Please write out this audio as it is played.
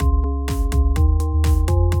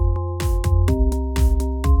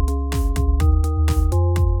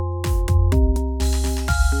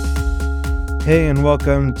Hey, and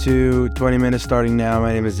welcome to 20 Minutes Starting Now.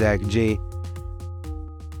 My name is Zach G.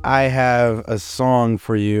 I have a song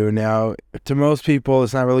for you. Now, to most people,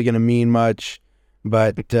 it's not really going to mean much,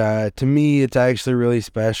 but to me, it's actually really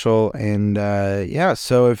special. And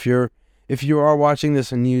so if you are watching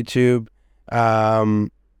this on YouTube,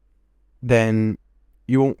 then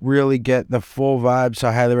you won't really get the full vibe. So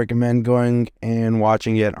I highly recommend going and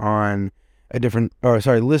watching it on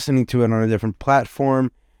listening to it on a different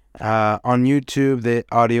platform. On YouTube, the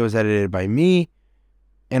audio is edited by me,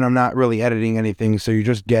 and I'm not really editing anything, so you're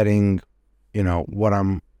just getting,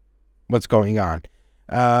 what's going on.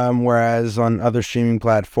 Whereas on other streaming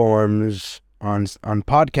platforms, on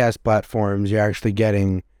podcast platforms, you're actually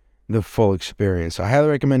getting the full experience. So I highly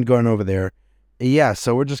recommend going over there. Yeah,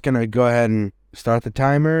 so we're just gonna go ahead and start the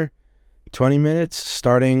timer. 20 minutes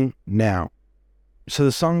starting now. So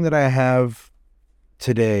the song that I have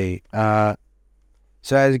today,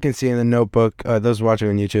 so as you can see in the notebook, those watching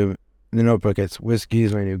on YouTube, in the notebook, it's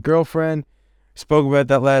Whiskey's My New Girlfriend. Spoke about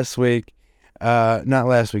that last week. Not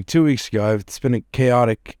last week, 2 weeks ago. It's been a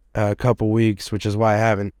chaotic couple weeks, which is why I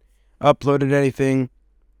haven't uploaded anything.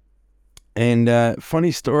 And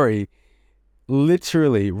funny story,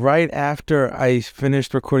 literally right after I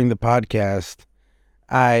finished recording the podcast,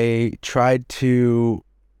 I tried to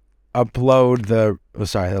upload that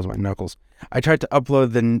was my knuckles. I tried to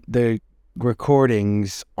upload the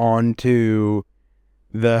recordings onto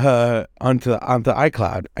iCloud.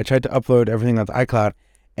 I tried to upload everything onto iCloud,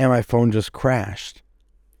 and my phone just crashed.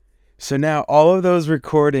 So now all of those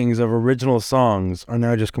recordings of original songs are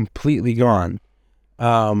now just completely gone.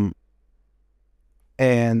 And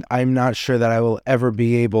I'm not sure that I will ever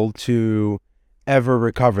be able to ever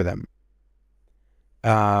recover them.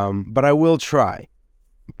 But I will try.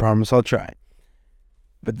 I promise I'll try.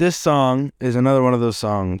 But this song is another one of those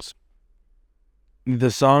songs.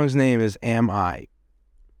 The song's name is Am I.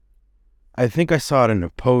 I think I saw it in a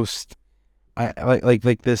post. I like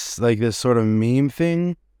this sort of meme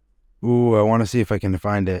thing. Ooh, I want to see if I can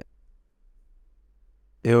find it.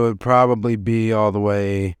 It would probably be all the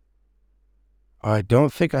way. I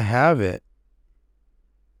don't think I have it.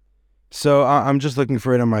 So I'm just looking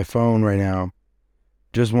for it on my phone right now.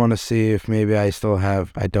 Just want to see if maybe I still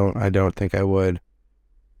have. I don't think I would.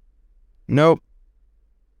 Nope.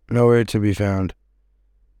 Nowhere to be found.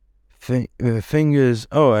 The thing is,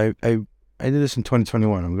 I did this in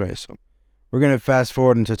 2021. I'm great. So we're gonna fast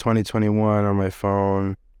forward into 2021 on my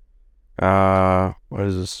phone. What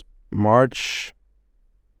is this? March?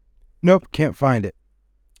 Nope, can't find it.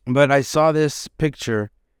 But I saw this picture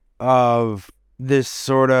of this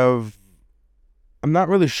sort of. I'm not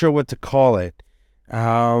really sure what to call it. It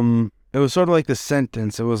was sort of like the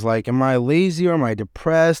sentence. It was like, "Am I lazy or am I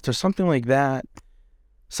depressed?" or something like that.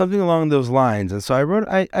 Something along those lines. And so I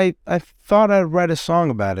thought I'd write a song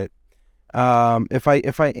about it. If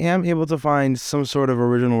I am able to find some sort of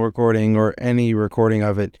original recording or any recording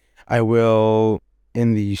of it, I will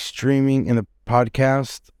in the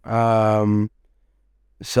podcast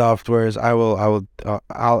softwares.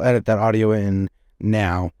 I'll edit that audio in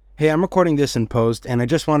now. Hey, I'm recording this in post, and I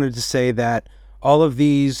just wanted to say that all of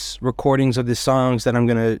these recordings of the songs that I'm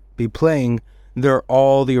gonna be playing, they're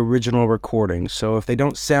all the original recordings. So if they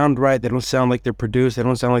don't sound right, they don't sound like they're produced, they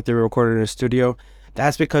don't sound like they were recorded in a studio,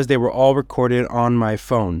 that's because they were all recorded on my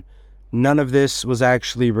phone. None of this was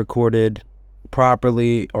actually recorded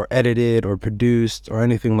properly or edited or produced or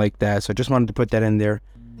anything like that. So I just wanted to put that in there.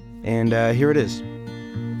 And here it is.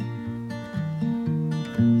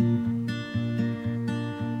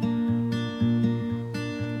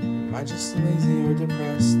 Am I just lazy or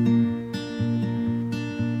depressed?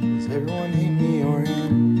 Everyone hate me or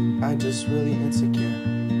am I just really insecure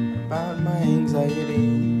about my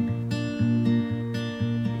anxiety?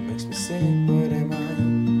 It makes me sick, but am I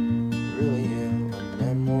really ill? A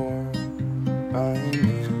memoir by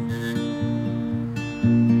me.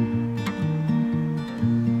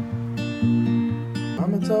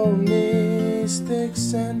 Mama told me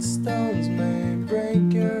sticks and stones may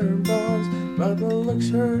break your bones, but the looks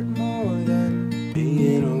hurt more than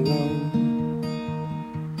being alone.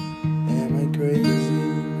 Crazy,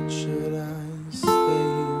 should I stay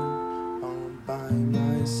all by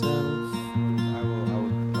myself?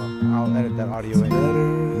 I'll edit that audio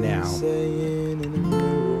in now. Saying in the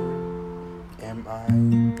mirror, am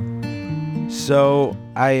I? So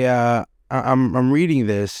I'm reading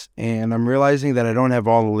this and I'm realizing that I don't have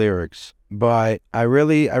all the lyrics, but I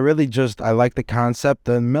really like the concept.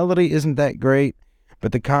 The melody isn't that great,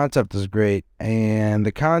 but the concept is great, and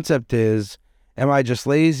the concept is. Am I just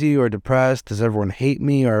lazy or depressed? Does everyone hate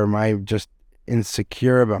me, or am I just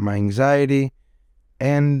insecure about my anxiety?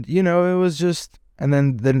 And, it was just, and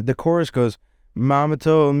then the chorus goes, Mama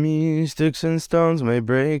told me sticks and stones may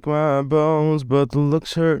break my bones, but the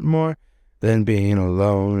looks hurt more than being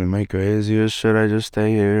alone. Am I crazy or should I just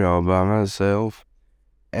stay here all by myself?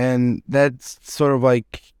 And that's sort of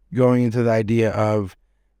like going into the idea of,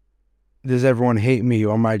 does everyone hate me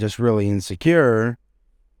or am I just really insecure?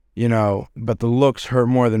 But the looks hurt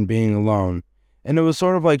more than being alone. And it was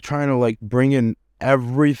sort of like trying to like bring in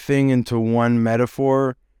everything into one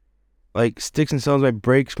metaphor. Like sticks and stones might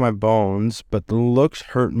breaks my bones, but the looks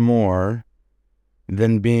hurt more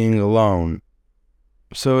than being alone.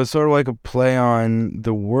 So it's sort of like a play on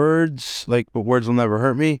the words, like, but words will never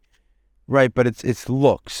hurt me. Right, but it's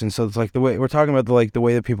looks. And so it's like the way we're talking about the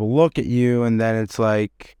way that people look at you, and then it's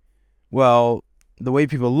like, well, the way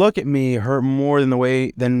people look at me hurt more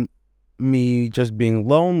than me just being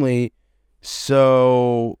lonely.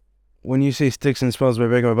 So when you say sticks and stones may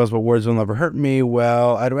break my bones, but words will never hurt me,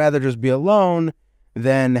 well, I'd rather just be alone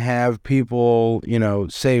than have people,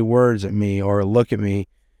 say words at me or look at me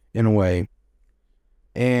in a way.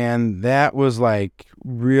 And that was like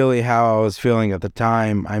really how I was feeling at the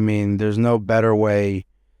time. I mean, there's no better way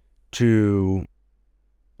to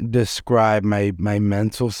describe my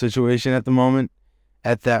mental situation at that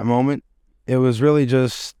moment. It was really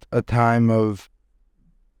just a time of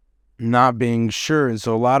not being sure. And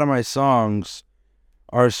so a lot of my songs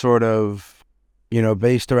are sort of,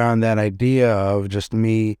 based around that idea of just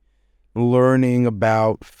me learning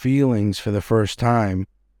about feelings for the first time.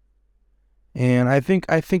 And I think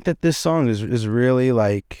that this song is really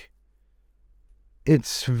like,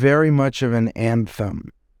 it's very much of an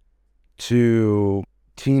anthem to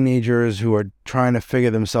teenagers who are trying to figure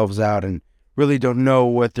themselves out and really don't know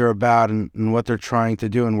what they're about and what they're trying to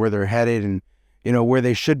do and where they're headed and, where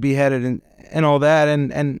they should be headed and all that.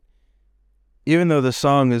 And even though the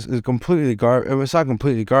song is completely it's not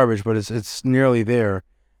completely garbage, but it's nearly there.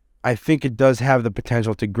 I think it does have the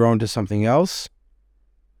potential to grow into something else.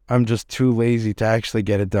 I'm just too lazy to actually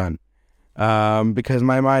get it done. Because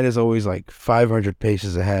my mind is always like 500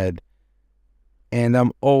 paces ahead. And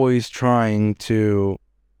I'm always trying to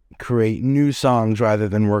create new songs rather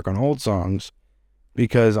than work on old songs.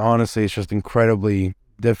 Because honestly, it's just incredibly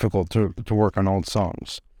difficult to work on old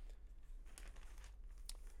songs.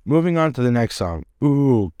 Moving on to the next song.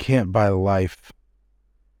 Ooh, Can't Buy Life.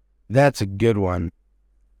 That's a good one.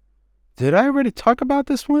 Did I already talk about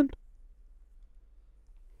this one?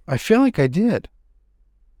 I feel like I did.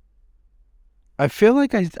 I feel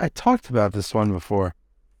like I talked about this one before.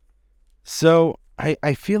 So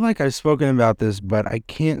I feel like I've spoken about this, but I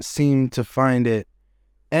can't seem to find it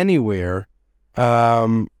anywhere.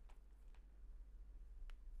 But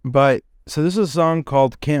so this is a song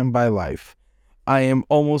called Can't Buy Life. I am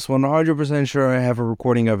almost 100% sure I have a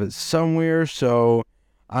recording of it somewhere, so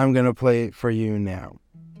I'm going to play it for you now.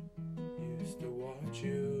 Used to watch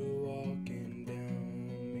you walking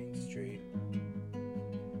down Main Street,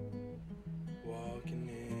 walking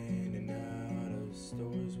in and out of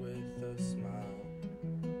stores with a smile.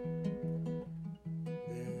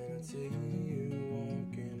 Then I'd see you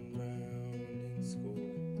walking around in school,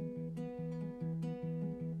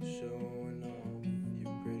 showing off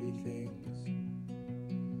your pretty things.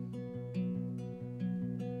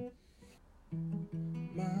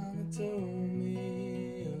 Mama told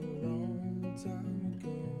me a long time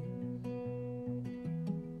ago,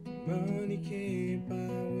 money can't buy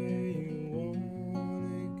where you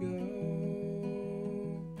wanna go.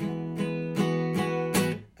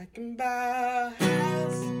 I can buy a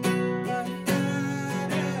house, but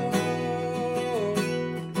not a home.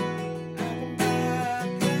 I can buy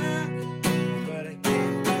a clock, but I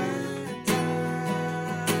can't buy time.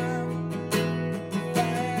 If I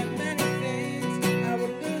had many things, I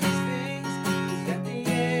would lose these things, 'cause at the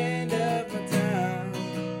end of my time, I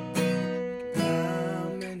can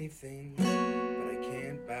buy many things, but I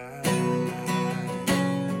can't buy life.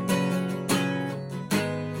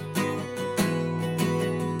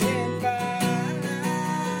 Can't buy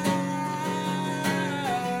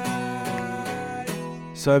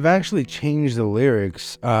life. So I've actually changed the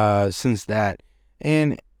lyrics since that,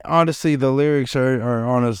 and honestly, the lyrics are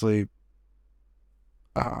honestly,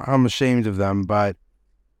 I'm ashamed of them, but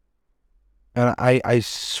and I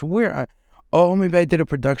swear maybe I did a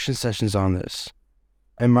production sessions on this.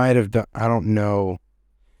 I might have done, I don't know.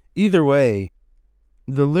 Either way,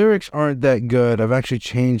 the lyrics aren't that good. I've actually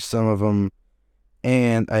changed some of them,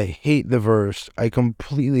 and I hate the verse. I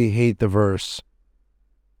completely hate the verse.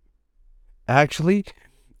 Actually,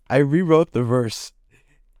 I rewrote the verse,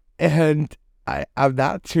 and I'm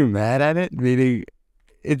not too mad at it, meaning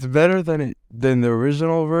it's better than the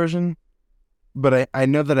original version. but I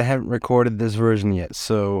know that I haven't recorded this version yet,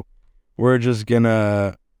 so we're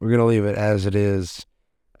gonna leave it as it is.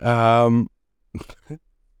 I'm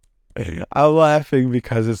laughing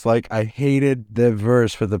because it's like I hated the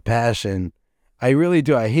verse with a passion. I really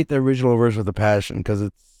do. I hate the original verse with a passion because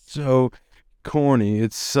it's so corny.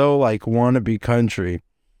 It's so like wannabe country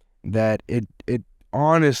that it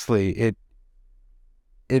honestly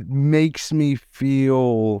it makes me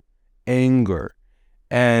feel anger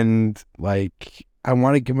and like I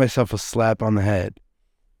want to give myself a slap on the head.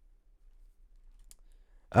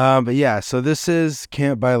 But yeah, so this is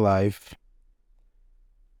Can't Buy Life.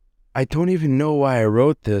 I don't even know why I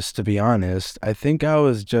wrote this, to be honest. I think I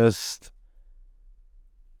was just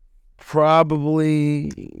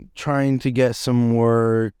probably trying to get some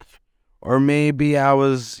work, or maybe I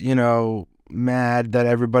was, mad that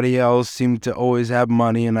everybody else seemed to always have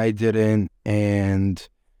money and I didn't, and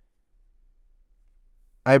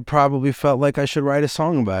I probably felt like I should write a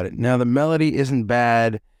song about it. Now, the melody isn't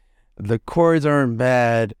bad, the chords aren't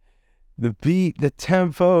bad, the beat, the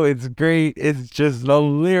tempo, it's great. It's just the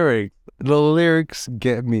lyrics. The lyrics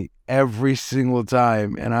get me every single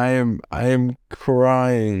time, and I am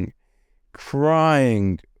crying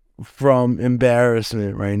from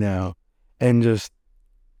embarrassment right now, and just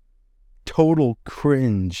total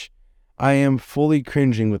cringe. I am fully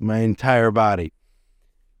cringing with my entire body.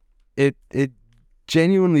 It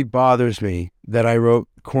genuinely bothers me that I wrote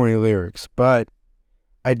corny lyrics, but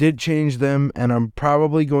I did change them, and I'm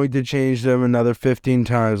probably going to change them another 15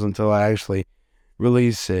 times until I actually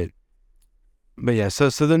release it. But yeah, so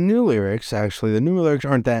the new lyrics,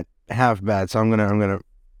 aren't that half bad, so I'm gonna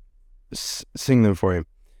sing them for you.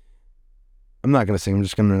 I'm not gonna sing, I'm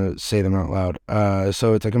just gonna say them out loud.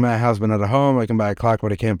 So it's I can buy a house but not a home, I can buy a clock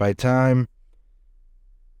but I can't buy time.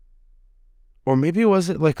 Or maybe was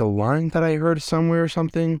it like a line that I heard somewhere or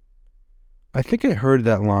something? I think I heard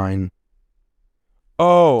that line.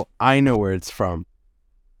 Oh, I know where it's from.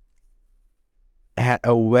 At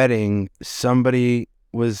a wedding, somebody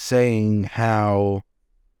was saying how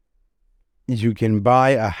you can buy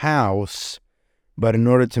a house, but in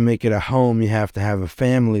order to make it a home, you have to have a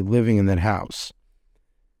family living in that house.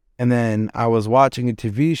 And then I was watching a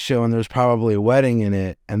TV show and there's probably a wedding in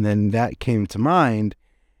it, and then that came to mind,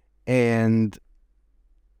 and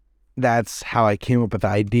that's how I came up with the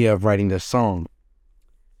idea of writing this song.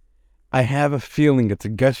 I have a feeling, it's a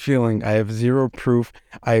gut feeling. I have zero proof.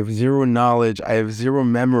 I have zero knowledge. I have zero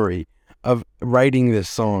memory of writing this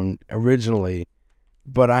song originally.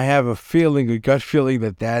 But I have a gut feeling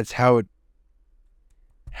that that's how it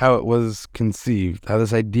was conceived, how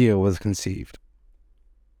this idea was conceived.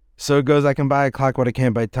 So it goes, I can buy a clock, but I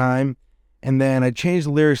can't buy time. And then I changed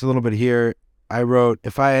the lyrics a little bit here. I wrote,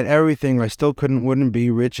 if I had everything, I still wouldn't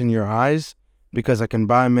be rich in your eyes, because I can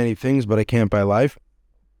buy many things, but I can't buy life.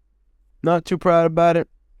 Not too proud about it.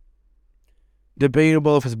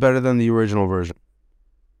 Debatable if it's better than the original version.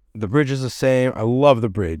 The bridge is the same. I love the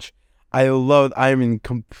bridge. I'm in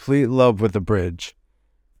complete love with the bridge.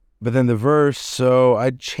 But then the verse, so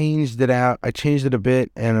I changed it out. I changed it a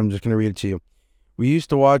bit, and I'm just going to read it to you. We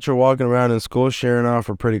used to watch her walking around in school, sharing off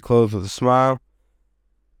her pretty clothes with a smile.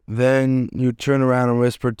 Then you turn around and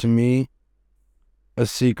whispered to me a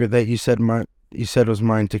secret that you said was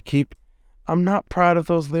mine to keep. I'm not proud of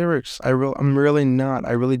those lyrics. I'm really not.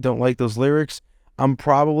 I really don't like those lyrics. I'm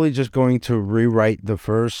probably just going to rewrite the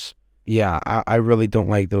verse. Yeah, I really don't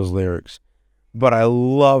like those lyrics. But I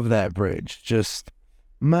love that bridge. Just,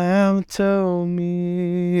 Mom told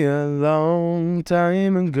me a long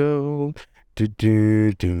time ago,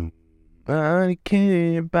 do, I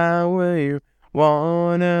can't buy where you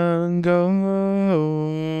wanna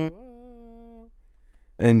go.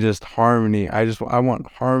 And just harmony. I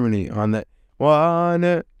want harmony on that.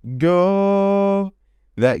 Wanna go.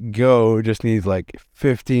 That go just needs like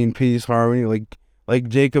 15-piece harmony, like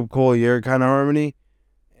Jacob Collier kind of harmony.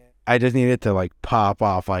 I just need it to like pop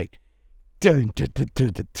off like dun, dun, dun,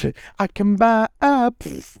 dun, dun, dun. I can buy up.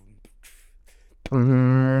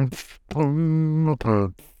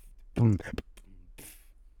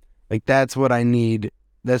 Like that's what I need.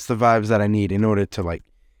 That's the vibes that I need in order to like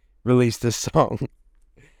release this song.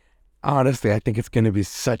 Honestly, I think it's going to be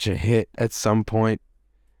such a hit at some point.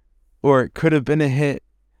 Or it could have been a hit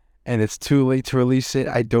and it's too late to release it.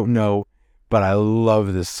 I don't know. But I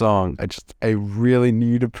love this song. I really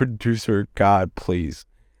need a producer. God, please.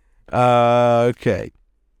 Okay.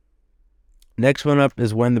 Next one up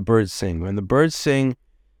is When the Birds Sing. When the Birds Sing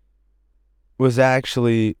was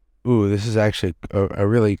actually... Ooh, this is actually a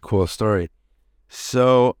really cool story.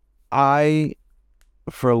 So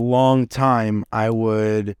for a long time, I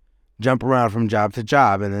would jump around from job to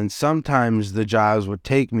job. And then sometimes the jobs would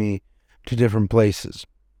take me to different places.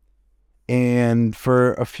 And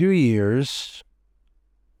for a few years,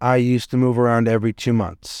 I used to move around every 2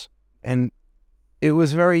 months. And it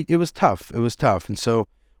was tough. It was tough. And so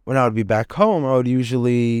when I would be back home, I would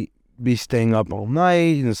usually be staying up all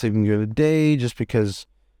night and sleeping during the day just because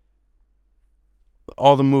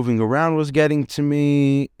all the moving around was getting to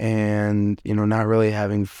me, and, not really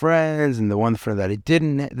having friends. And the one friend that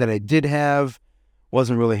I did have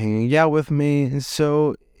wasn't really hanging out with me. And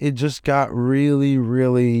so it just got really,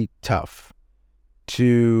 really tough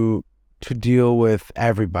to deal with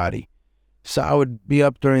everybody. So I would be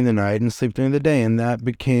up during the night and sleep during the day, and that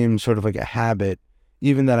became sort of like a habit,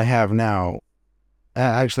 even that I have now.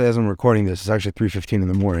 Actually, as I'm recording this, it's actually 3:15 in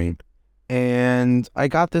the morning, and I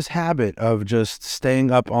got this habit of just staying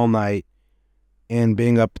up all night and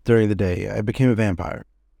being up during the day. I became a vampire.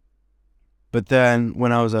 But then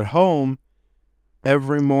when I was at home,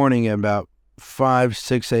 every morning at about 5,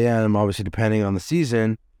 6 a.m., obviously depending on the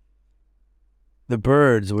season, the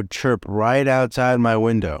birds would chirp right outside my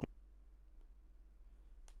window.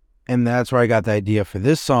 And that's where I got the idea for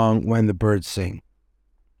this song, When the Birds Sing.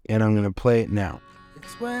 And I'm going to play it now.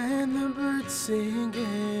 It's when the birds sing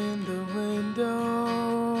in the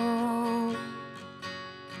window.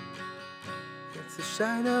 It's the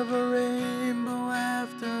shine of a rainbow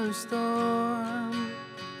after a storm.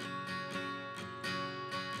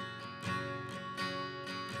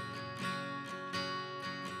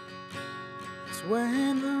 It's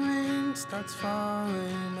when the rain starts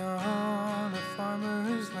falling on a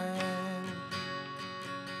farmer's land.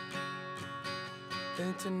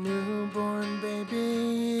 It's a newborn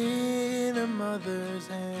baby in a mother's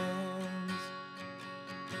hands.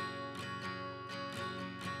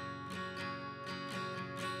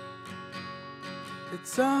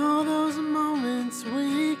 It's all those moments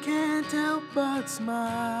we can't help but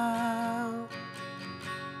smile.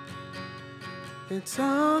 It's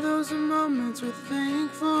all those moments we're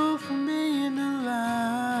thankful for being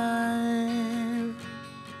alive.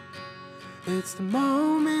 It's the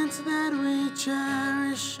moments that we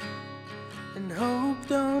cherish and hope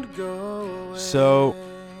don't go away. So,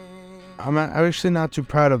 I'm actually not too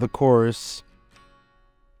proud of the chorus.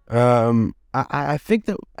 I think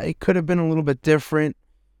that it could have been a little bit different,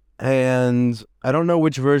 and I don't know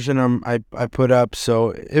which version I put up. So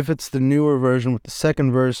if it's the newer version with the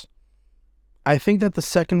second verse, I think that the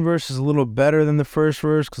second verse is a little better than the first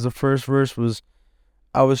verse, because the first verse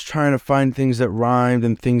I was trying to find things that rhymed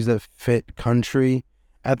and things that fit country.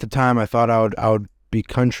 At the time, I thought I would be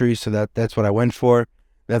country, so that's what I went for.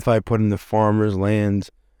 That's why I put in the farmer's land.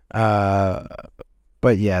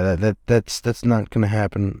 But yeah, that's not gonna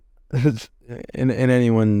happen in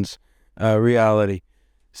anyone's reality.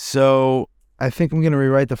 So I think I'm gonna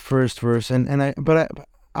rewrite the first verse, but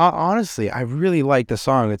honestly, I really like the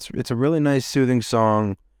song. It's a really nice, soothing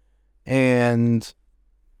song, and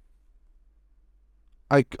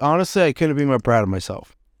I couldn't be more proud of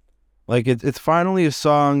myself. Like, it's finally a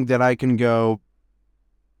song that I can go,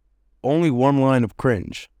 only one line of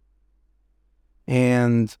cringe.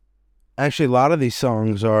 And actually, a lot of these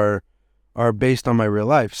songs are based on my real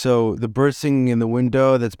life. So the bird singing in the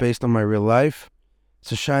window, that's based on my real life. It's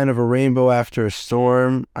the shine of a rainbow after a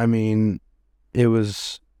storm. I mean, it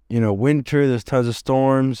was, winter, there's tons of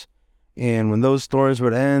storms. And when those storms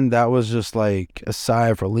would end, that was just like a sigh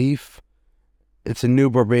of relief. It's a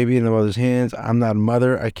newborn baby in the mother's hands. I'm not a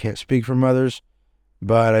mother. I can't speak for mothers,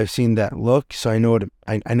 but I've seen that look, so I know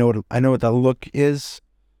what that look is.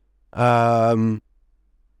 And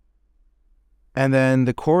then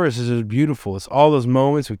the chorus is just beautiful. It's all those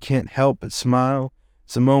moments we can't help but smile.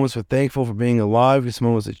 It's the moments we're thankful for being alive. It's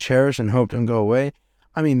moments that cherish and hope don't go away.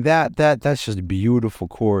 I mean, that's just a beautiful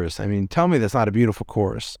chorus. I mean, tell me that's not a beautiful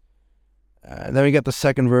chorus. Then we got the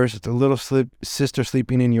second verse. It's a little sister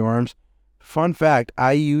sleeping in your arms. Fun fact,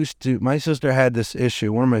 my sister had this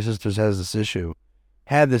issue. One of my sisters had this issue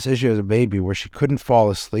as a baby where she couldn't fall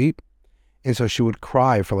asleep. And so she would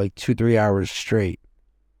cry for like 2-3 hours straight.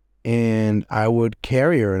 And I would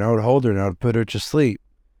carry her and I would hold her and I would put her to sleep.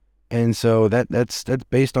 And so that's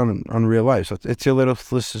based on real life. So it's your little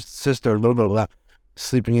sister, a little bit of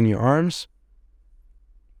sleeping in your arms.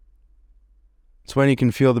 It's when you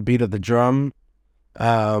can feel the beat of the drum.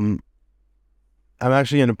 I'm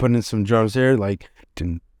actually going to put in some drums here, like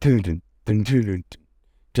dun, dun, dun, dun, dun, dun,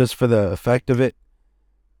 just for the effect of it.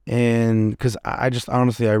 And because I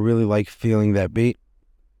really like feeling that beat.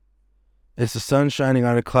 It's the sun shining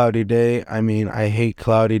on a cloudy day. I mean, I hate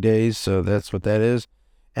cloudy days, so that's what that is.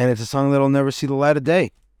 And it's a song that'll never see the light of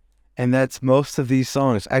day. And that's most of these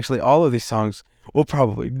songs. Actually, all of these songs will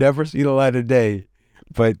probably never see the light of day.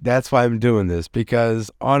 But that's why I'm doing this,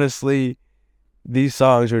 because honestly, these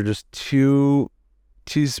songs are just too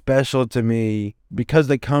special to me because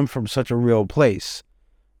they come from such a real place.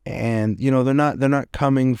 And they're not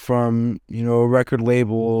coming from a record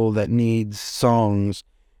label that needs songs,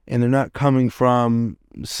 and they're not coming from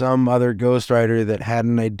some other ghostwriter that had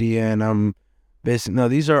an idea and I'm basically, no,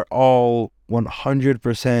 these are all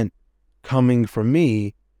 100% coming from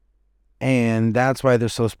me, and that's why they're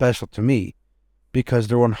so special to me, because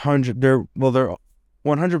they're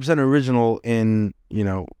 100% original in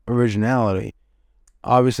originality.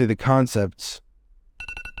 Obviously the concepts,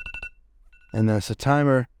 and that's a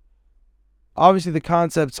timer. Obviously, the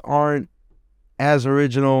concepts aren't as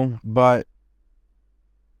original, but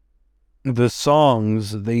the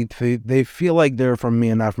songs, they feel like they're from me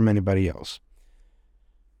and not from anybody else.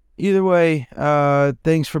 Either way,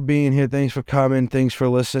 thanks for being here. Thanks for coming. Thanks for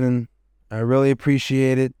listening. I really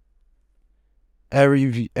appreciate it.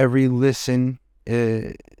 Every listen,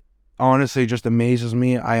 honestly, just amazes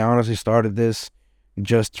me. I honestly started this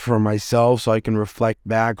just for myself so I can reflect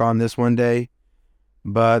back on this one day.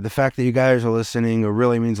 But the fact that you guys are listening, it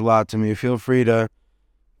really means a lot to me. Feel free to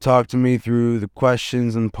talk to me through the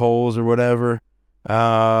questions and polls or whatever.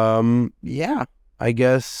 Yeah, I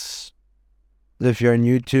guess if you're on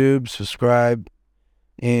YouTube, subscribe.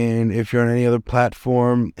 And if you're on any other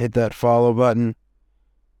platform, hit that follow button.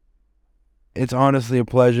 It's honestly a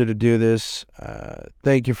pleasure to do this.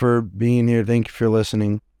 Thank you for being here. Thank you for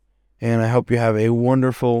listening. And I hope you have a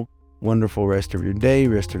wonderful, wonderful rest of your day,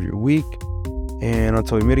 rest of your week. And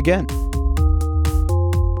until we meet again.